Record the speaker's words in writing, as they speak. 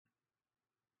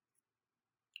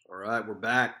All right, we're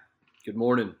back. Good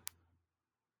morning.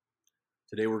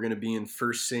 Today we're going to be in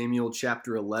 1 Samuel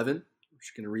chapter 11. We're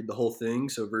just going to read the whole thing,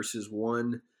 so verses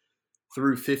 1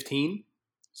 through 15.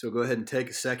 So go ahead and take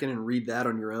a second and read that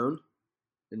on your own,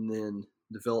 and then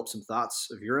develop some thoughts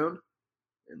of your own,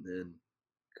 and then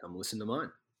come listen to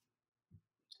mine.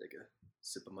 Take a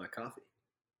sip of my coffee.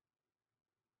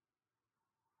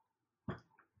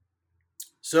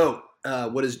 So,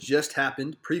 what has just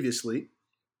happened previously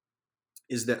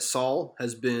is that Saul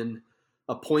has been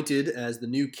appointed as the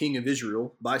new king of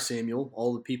Israel by Samuel.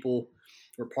 All the people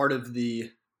were part of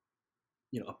the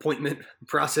appointment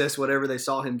process. Whatever, they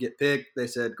saw him get picked, they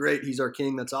said, "Great, he's our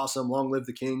king. That's awesome. Long live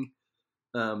the king."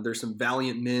 There's some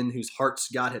valiant men whose hearts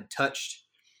God had touched,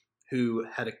 who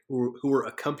were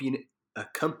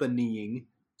accompanying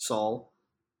Saul,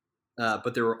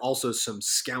 but there were also some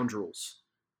scoundrels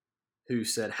who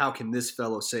said, "How can this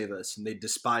fellow save us?" And they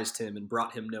despised him and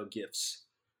brought him no gifts.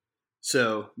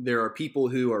 So there are people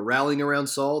who are rallying around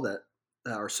Saul that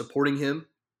are supporting him,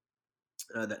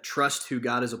 that trust who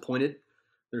God has appointed.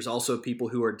 There's also people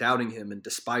who are doubting him and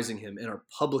despising him and are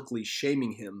publicly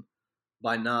shaming him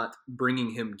by not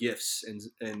bringing him gifts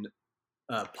and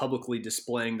publicly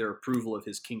displaying their approval of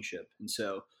his kingship. And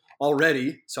so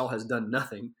already Saul has done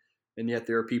nothing, and yet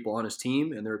there are people on his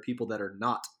team and there are people that are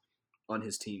not on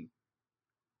his team.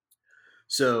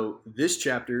 So this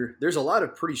chapter, there's a lot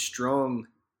of pretty strong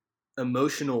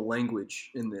emotional language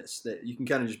in this that you can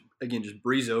kind of just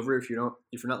breeze over if you're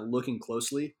not looking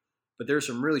closely. But there's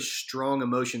some really strong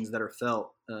emotions that are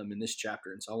felt in this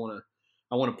chapter, and so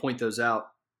I want to point those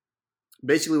out.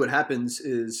 Basically, what happens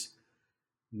is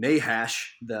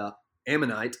Nahash, the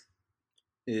Ammonite,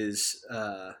 is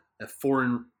a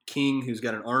foreign king who's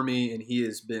got an army, and he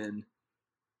has been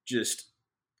just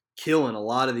killing a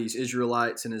lot of these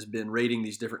Israelites and has been raiding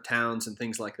these different towns and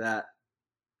things like that.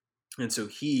 And so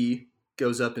he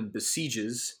goes up and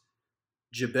besieges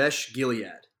Jabesh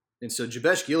Gilead. And so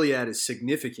Jabesh Gilead is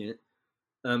significant.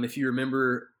 If you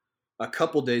remember, a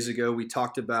couple days ago, we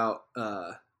talked about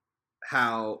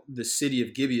how the city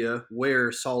of Gibeah,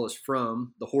 where Saul is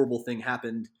from, the horrible thing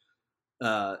happened.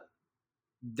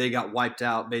 They got wiped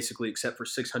out, basically, except for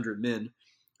 600 men.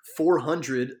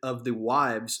 400 of the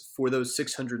wives for those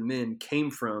 600 men came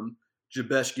from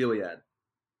Jabesh Gilead.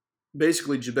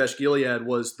 Basically, Jabesh Gilead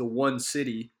was the one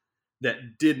city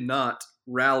that did not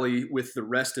rally with the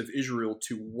rest of Israel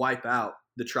to wipe out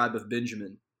the tribe of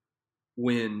Benjamin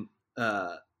when,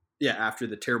 after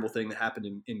the terrible thing that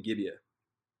happened in Gibeah.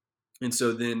 And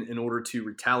so then, in order to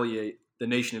retaliate, the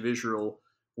nation of Israel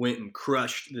went and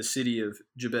crushed the city of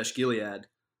Jabesh Gilead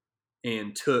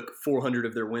and took 400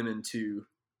 of their women to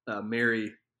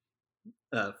marry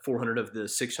 400 of the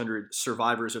 600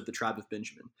 survivors of the tribe of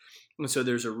Benjamin. And so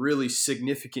there's a really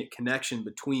significant connection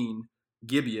between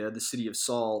Gibeah, the city of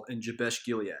Saul, and Jabesh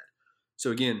Gilead.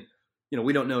 So again,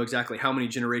 we don't know exactly how many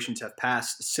generations have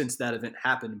passed since that event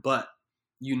happened, but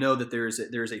you know that there is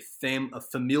a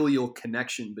familial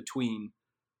connection between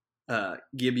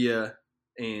Gibeah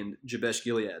and Jabesh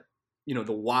Gilead.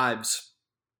 The wives,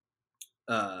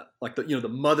 the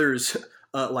mothers,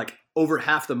 like over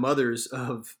half the mothers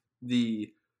of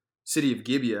the city of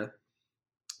Gibeah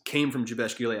came from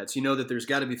Jabesh Gilead. So you know that there's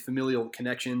got to be familial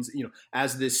connections.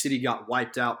 As this city got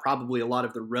wiped out, probably a lot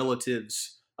of the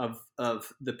relatives of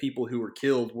the people who were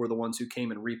killed were the ones who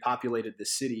came and repopulated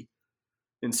this city.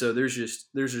 And so there's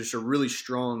just a really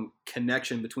strong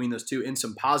connection between those two in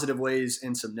some positive ways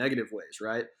and some negative ways,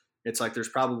 right? It's like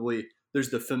there's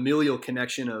the familial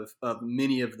connection of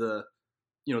many of the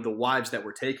the wives that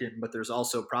were taken, but there's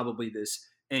also probably this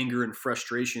anger and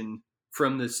frustration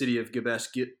from the city of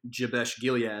Jabesh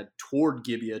Gilead toward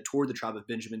Gibeah, toward the tribe of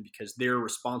Benjamin, because they're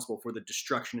responsible for the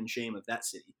destruction and shame of that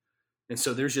city. And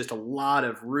so there's just a lot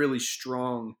of really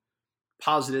strong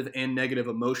positive and negative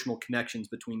emotional connections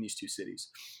between these two cities.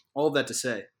 All of that to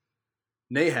say,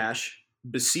 Nahash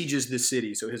besieges this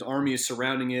city. So his army is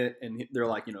surrounding it, and they're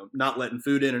like, not letting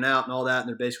food in and out and all that. And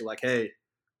they're basically like, "Hey,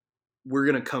 we're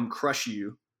going to come crush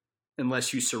you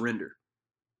unless you surrender."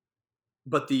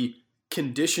 But the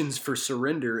conditions for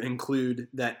surrender include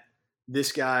that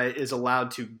this guy is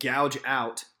allowed to gouge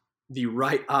out the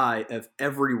right eye of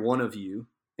every one of you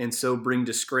and so bring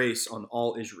disgrace on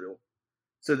all Israel.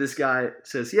 So this guy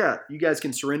says, "Yeah, you guys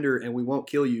can surrender and we won't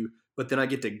kill you, but then I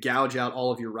get to gouge out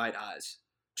all of your right eyes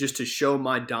just to show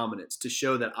my dominance, to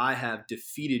show that I have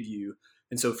defeated you.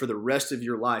 And so for the rest of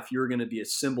your life, you're going to be a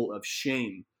symbol of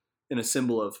shame and a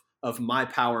symbol of my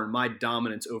power and my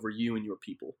dominance over you and your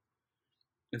people."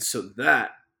 And so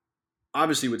that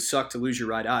obviously would suck to lose your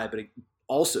right eye, but it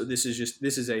also, this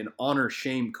is an honor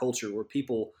shame culture where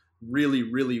people really,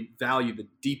 really value the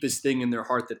deepest thing in their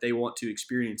heart that they want to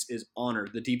experience is honor.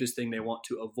 The deepest thing they want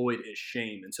to avoid is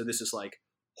shame. And so this is like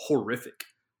horrific.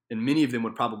 And many of them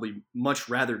would probably much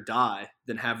rather die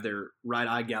than have their right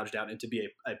eye gouged out and to be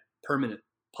a permanent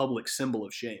public symbol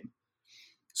of shame.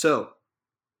 So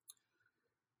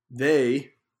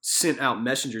they sent out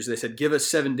messengers. They said, give us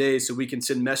 7 days so we can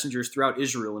send messengers throughout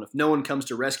Israel. And if no one comes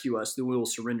to rescue us, then we will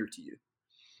surrender to you.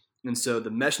 And so the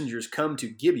messengers come to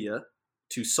Gibeah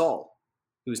to Saul,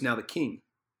 who is now the king.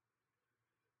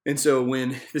 And so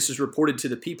when this is reported to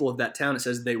the people of that town, it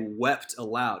says they wept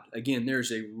aloud. Again,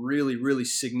 there's a really, really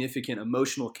significant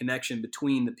emotional connection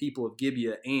between the people of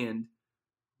Gibeah and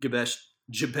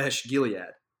Jabesh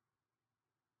Gilead.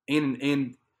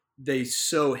 And they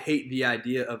so hate the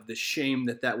idea of the shame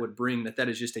that would bring, that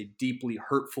is just a deeply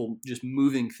hurtful, just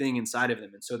moving thing inside of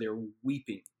them. And so they're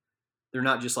weeping. They're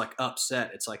not just like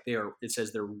upset. It's like it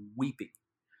says they're weeping.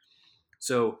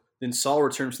 So then Saul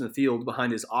returns from the field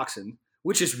behind his oxen,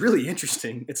 which is really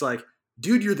interesting. It's like,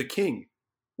 dude, you're the king.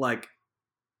 Like,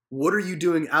 what are you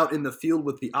doing out in the field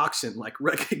with the oxen? Like,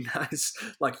 recognize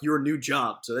like your new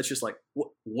job. So that's just like,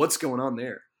 what's going on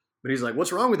there? But he's like,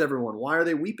 what's wrong with everyone? Why are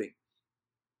they weeping?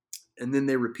 And then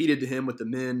they repeated to him what the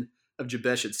men of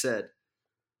Jabesh had said.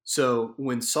 So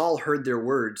when Saul heard their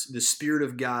words, the Spirit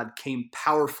of God came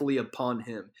powerfully upon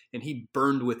him, and he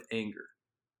burned with anger.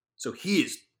 So he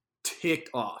is ticked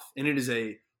off, and it is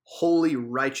a holy,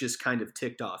 righteous kind of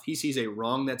ticked off. He sees a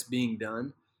wrong that's being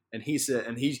done, and he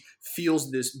feels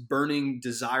this burning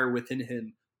desire within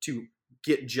him to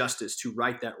get justice, to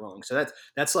right that wrong. So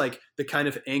that's like the kind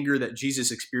of anger that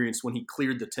Jesus experienced when he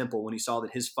cleared the temple, when he saw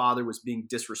that his father was being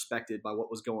disrespected by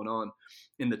what was going on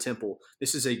in the temple.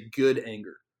 This is a good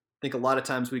anger. I think a lot of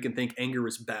times we can think anger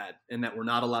is bad and that we're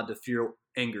not allowed to feel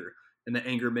anger, and that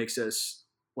anger makes us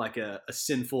like a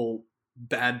sinful,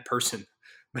 bad person.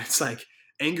 But it's like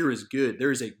anger is good. There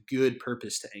is a good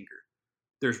purpose to anger.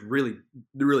 There's really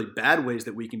bad ways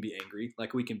that we can be angry.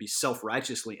 Like we can be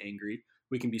self-righteously angry.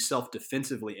 We can be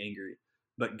self-defensively angry.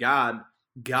 But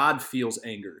God feels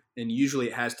anger. And usually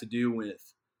it has to do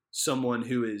with someone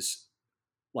who is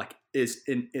like is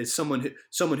someone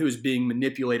who is being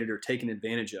manipulated or taken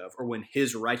advantage of, or when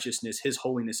his righteousness, his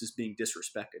holiness is being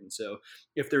disrespected. And so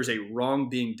if there's a wrong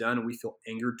being done and we feel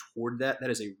anger toward that, that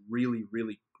is a really,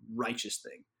 really righteous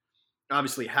thing.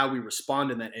 Obviously, how we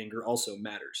respond in that anger also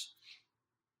matters.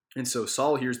 And so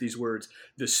Saul hears these words,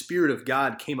 the Spirit of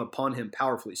God came upon him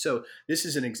powerfully. So this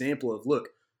is an example of, look,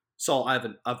 Saul, I've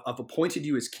appointed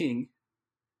you as king,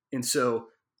 and so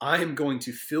I am going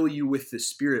to fill you with the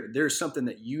Spirit. There's something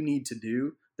that you need to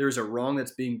do. There's a wrong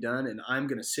that's being done, and I'm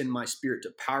going to send my Spirit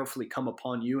to powerfully come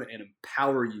upon you and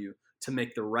empower you to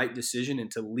make the right decision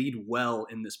and to lead well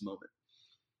in this moment.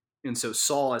 And so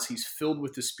Saul, as he's filled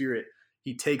with the Spirit,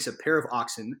 he takes a pair of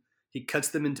oxen, he cuts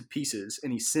them into pieces,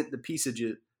 and he sent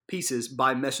the pieces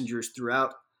by messengers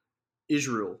throughout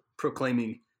Israel,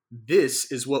 proclaiming,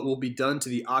 this is what will be done to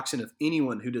the oxen of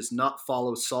anyone who does not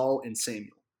follow Saul and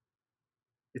Samuel.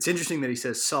 It's interesting that he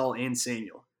says Saul and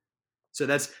Samuel. So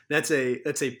that's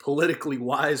a politically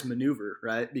wise maneuver,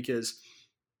 right? Because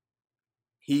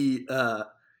he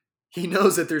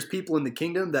knows that there's people in the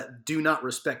kingdom that do not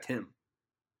respect him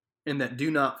and that do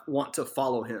not want to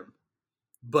follow him.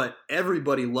 But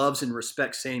everybody loves and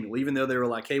respects Samuel, even though they were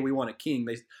like, hey, we want a king.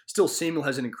 Samuel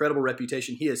has an incredible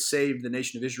reputation. He has saved the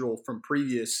nation of Israel from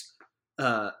previous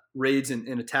raids and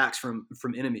attacks from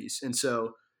enemies. And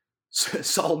so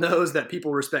Saul knows that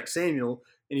people respect Samuel,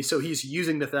 and he's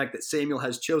using the fact that Samuel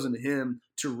has chosen him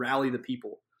to rally the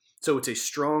people. So it's a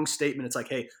strong statement. It's like,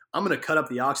 hey, I'm going to cut up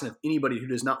the oxen of anybody who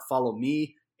does not follow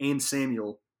me and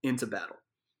Samuel into battle.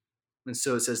 And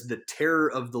so it says, the terror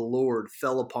of the Lord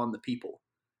fell upon the people,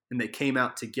 and they came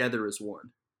out together as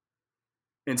one.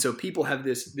 And so people have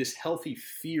this healthy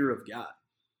fear of God.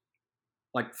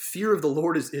 Like, fear of the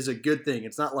Lord is a good thing.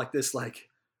 It's not like this like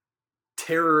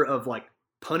terror of like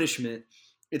punishment.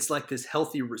 It's like this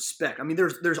healthy respect. I mean,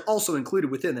 there's also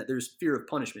included within that, there's fear of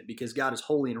punishment because God is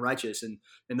holy and righteous, and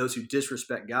those who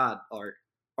disrespect God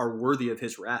are worthy of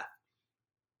his wrath.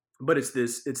 But it's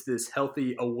this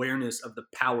healthy awareness of the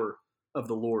power of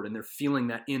the Lord, and they're feeling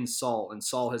that in Saul, and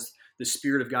Saul has the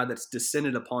Spirit of God that's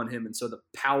descended upon him, and so the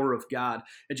power of God,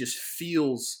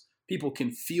 people can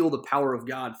feel the power of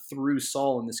God through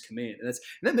Saul in this command, and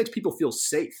that makes people feel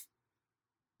safe.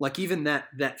 Like even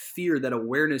that fear, that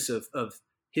awareness of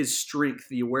his strength,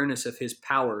 the awareness of his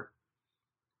power.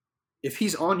 If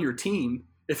he's on your team,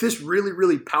 If this really,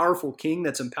 really powerful king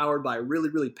that's empowered by a really,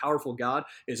 really powerful God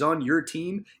is on your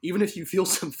team, even if you feel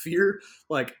some fear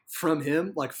like from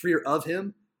him, like fear of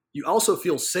him, you also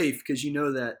feel safe because you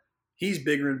know that he's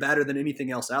bigger and badder than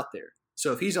anything else out there.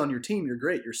 So if he's on your team, you're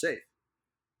great, you're safe.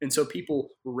 And so people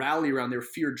rally around. Their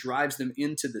fear drives them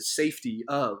into the safety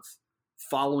of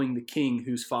following the king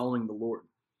who's following the Lord.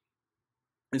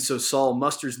 And so Saul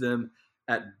musters them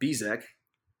at Bezek.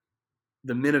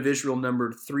 The men of Israel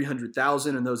numbered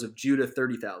 300,000 and those of Judah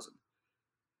 30,000.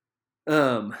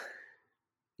 And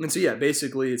so yeah,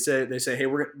 basically they say, hey,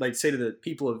 we're like say to the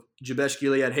people of Jabesh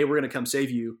Gilead, hey, we're going to come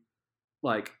save you.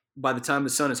 Like by the time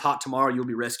the sun is hot tomorrow, you'll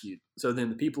be rescued. So then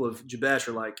the people of Jabesh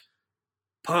are like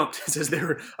pumped. It says they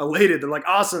were elated. They're like,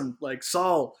 awesome. Like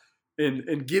Saul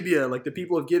and Gibeah, like the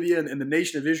people of Gibeah and the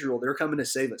nation of Israel, they're coming to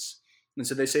save us. And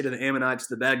so they say to the Ammonites,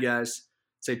 the bad guys,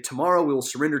 say, tomorrow we will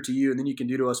surrender to you, and then you can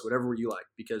do to us whatever you like,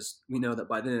 because we know that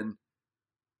by then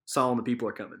Saul and the people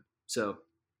are coming. So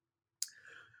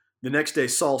the next day,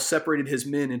 Saul separated his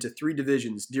men into 3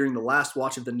 divisions. During the last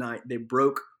watch of the night, they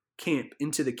broke camp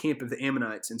into the camp of the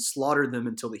Ammonites and slaughtered them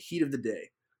until the heat of the day.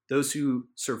 Those who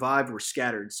survived were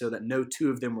scattered so that no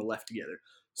 2 of them were left together.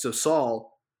 So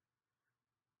Saul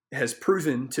has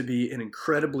proven to be an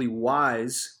incredibly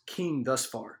wise king thus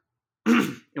far.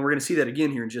 And we're going to see that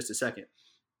again here in just a second.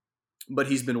 But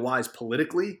he's been wise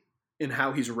politically in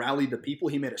how he's rallied the people.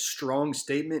 He made a strong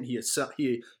statement. He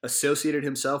associated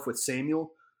himself with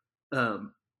Samuel.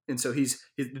 And so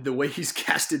the way he's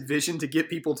casted vision to get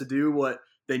people to do what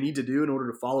they need to do in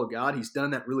order to follow God, he's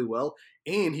done that really well.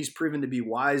 And he's proven to be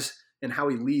wise in how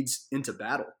he leads into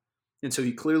battle. And so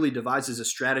he clearly devises a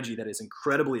strategy that is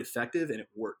incredibly effective, and it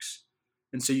works.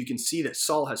 And so you can see that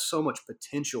Saul has so much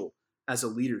potential as a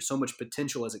leader, so much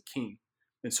potential as a king.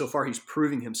 And so far he's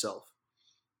proving himself,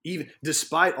 even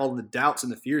despite all the doubts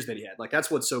and the fears that he had. Like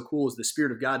that's what's so cool is the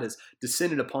Spirit of God has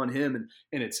descended upon him,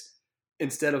 and it's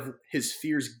instead of his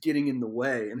fears getting in the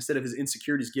way, instead of his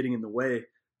insecurities getting in the way,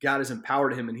 God has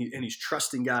empowered him, and he's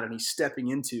trusting God, and he's stepping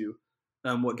into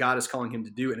what God is calling him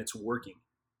to do, and it's working.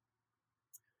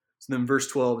 So then verse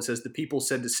 12, it says, the people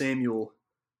said to Samuel,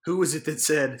 who was it that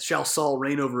said, shall Saul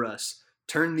reign over us?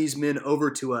 Turn these men over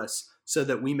to us so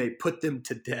that we may put them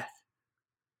to death.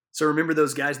 So remember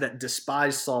those guys that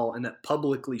despised Saul and that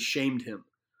publicly shamed him.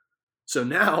 So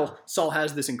now Saul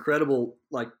has this incredible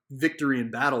like victory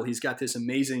in battle. He's got this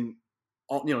amazing,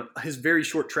 his very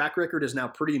short track record is now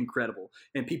pretty incredible.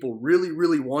 And people really,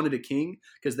 really wanted a king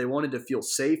because they wanted to feel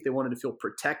safe. They wanted to feel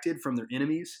protected from their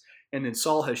enemies. And then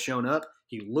Saul has shown up.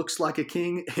 He looks like a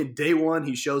king. And day one,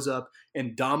 he shows up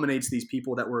and dominates these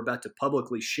people that were about to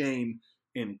publicly shame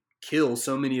and kill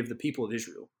so many of the people of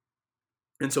Israel.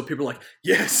 And so people are like,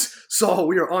 yes, Saul,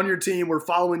 we are on your team. We're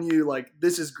following you. Like,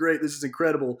 this is great. This is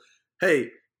incredible. Hey,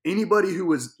 anybody who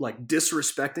was like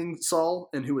disrespecting Saul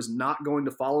and who was not going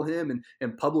to follow him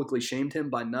and publicly shamed him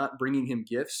by not bringing him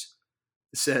gifts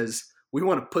says, we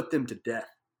want to put them to death.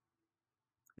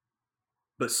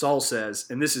 But Saul says,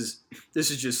 and this is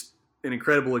just an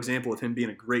incredible example of him being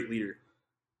a great leader.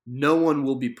 No one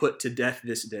will be put to death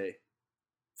this day.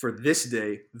 For this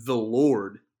day, the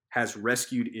Lord has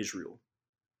rescued Israel.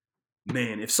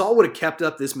 Man, if Saul would have kept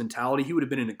up this mentality, he would have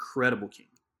been an incredible king.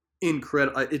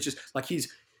 Incredible. It's just like he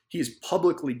is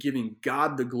publicly giving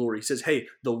God the glory. He says, hey,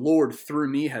 the Lord through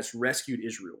me has rescued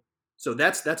Israel. So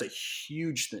that's a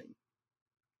huge thing.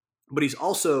 But he's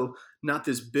also not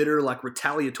this bitter, like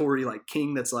retaliatory, like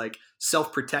king that's like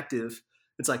self-protective.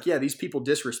 It's like, yeah, these people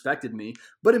disrespected me,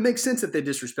 but it makes sense that they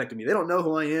disrespected me. They don't know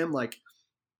who I am. Like,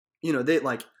 they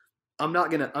like, I'm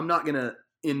not gonna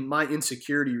in my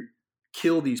insecurity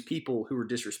kill these people who are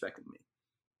disrespecting me.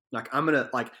 Like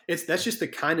that's just the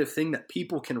kind of thing that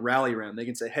people can rally around. They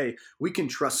can say, hey, we can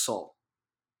trust Saul.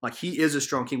 Like he is a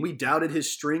strong king. We doubted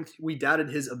his strength. We doubted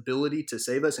his ability to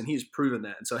save us, and he's proven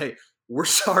that. And so, hey, we're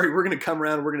sorry. We're going to come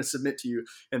around and we're going to submit to you.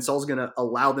 And Saul's going to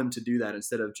allow them to do that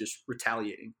instead of just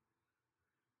retaliating.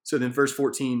 So then verse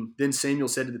 14, then Samuel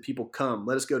said to the people, come,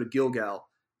 let us go to Gilgal,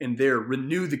 and there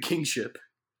renew the kingship.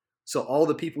 So all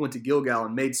the people went to Gilgal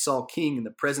and made Saul king in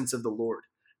the presence of the Lord.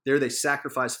 There they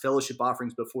sacrificed fellowship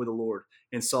offerings before the Lord,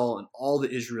 and Saul and all the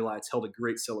Israelites held a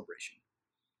great celebration.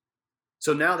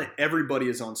 So now that everybody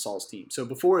is on Saul's team. So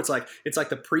before it's like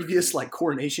the previous like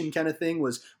coronation kind of thing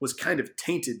was kind of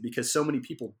tainted because so many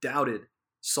people doubted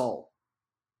Saul,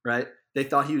 right? They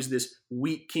thought he was this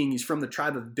weak king. He's from the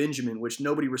tribe of Benjamin, which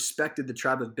nobody respected the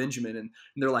tribe of Benjamin. And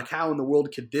they're like, how in the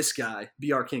world could this guy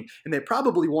be our king? And they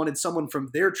probably wanted someone from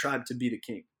their tribe to be the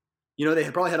king. They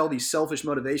had probably had all these selfish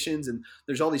motivations, and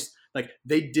there's all these, like,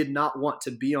 they did not want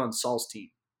to be on Saul's team.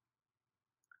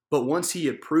 But once he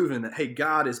had proven that, hey,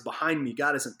 God is behind me,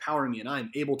 God is empowering me, and I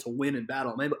am able to win in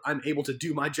battle, I'm able to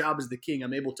do my job as the king,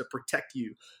 I'm able to protect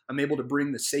you, I'm able to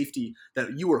bring the safety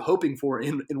that you were hoping for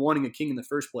in wanting a king in the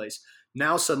first place.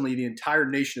 Now suddenly the entire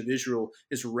nation of Israel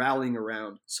is rallying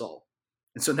around Saul.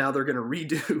 And so now they're going to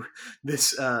redo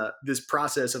this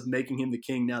process of making him the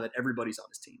king now that everybody's on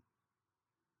his team.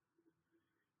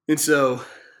 And so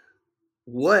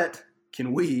what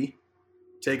can we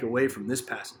take away from this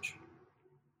passage?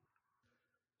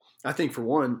 I think, for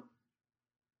one,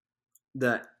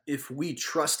 that if we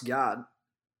trust God,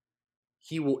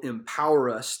 he will empower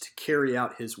us to carry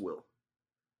out his will,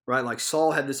 right? Like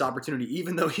Saul had this opportunity,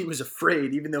 even though he was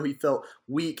afraid, even though he felt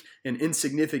weak and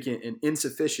insignificant and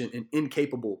insufficient and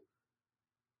incapable,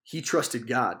 he trusted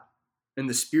God. And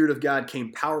the Spirit of God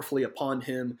came powerfully upon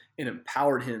him and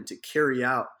empowered him to carry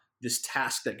out this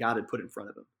task that God had put in front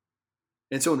of him.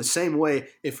 And so in the same way,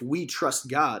 if we trust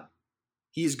God,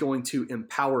 he is going to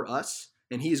empower us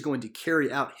and he is going to carry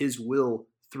out his will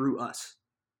through us.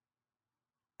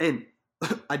 And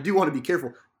I do want to be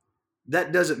careful.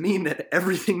 That doesn't mean that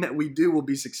everything that we do will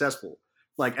be successful.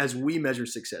 Like as we measure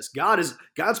success, God's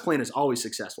plan is always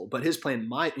successful, but his plan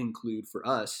might include for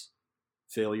us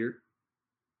failure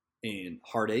and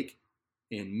heartache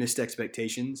and missed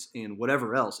expectations and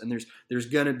whatever else. And there's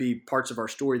going to be parts of our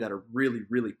story that are really,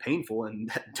 really painful and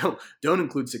that don't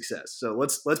include success. So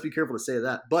let's be careful to say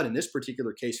that. But in this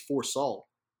particular case for Saul,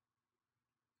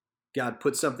 God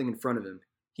put something in front of him.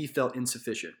 He felt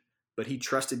insufficient, but he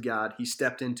trusted God. He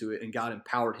stepped into it and God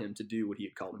empowered him to do what he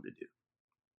had called him to do.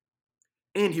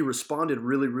 And he responded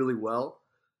really, really well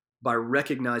by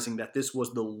recognizing that this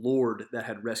was the Lord that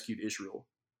had rescued Israel.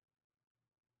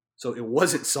 So it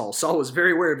wasn't Saul. Saul was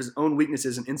very aware of his own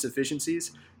weaknesses and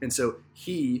insufficiencies. And so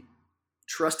he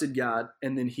trusted God,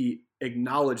 and then he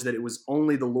acknowledged that it was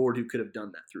only the Lord who could have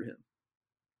done that through him.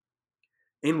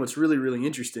 And what's really, really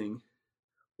interesting,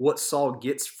 what Saul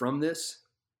gets from this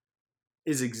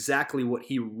is exactly what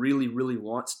he really, really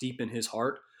wants deep in his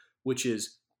heart, which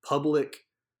is public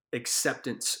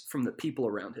acceptance from the people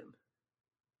around him.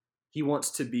 He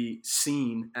wants to be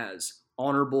seen as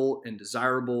honorable and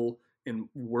desirable and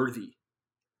worthy.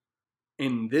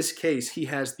 In this case, he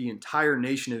has the entire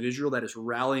nation of Israel that is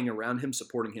rallying around him,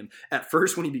 supporting him. At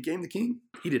first, when he became the king,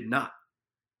 he did not.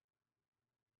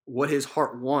 What his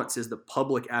heart wants is the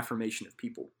public affirmation of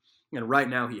people. And right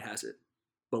now he has it.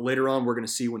 But later on, we're going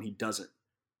to see when he doesn't.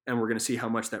 And we're going to see how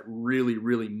much that really,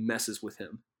 really messes with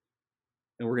him.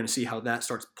 And we're going to see how that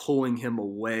starts pulling him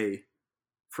away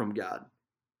from God.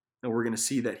 And we're going to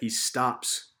see that he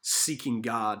stops seeking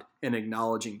God and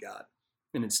acknowledging God,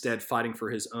 and instead fighting for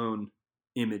his own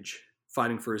image,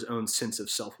 fighting for his own sense of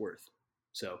self-worth.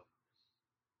 So,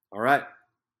 all right.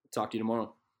 Talk to you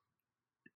tomorrow.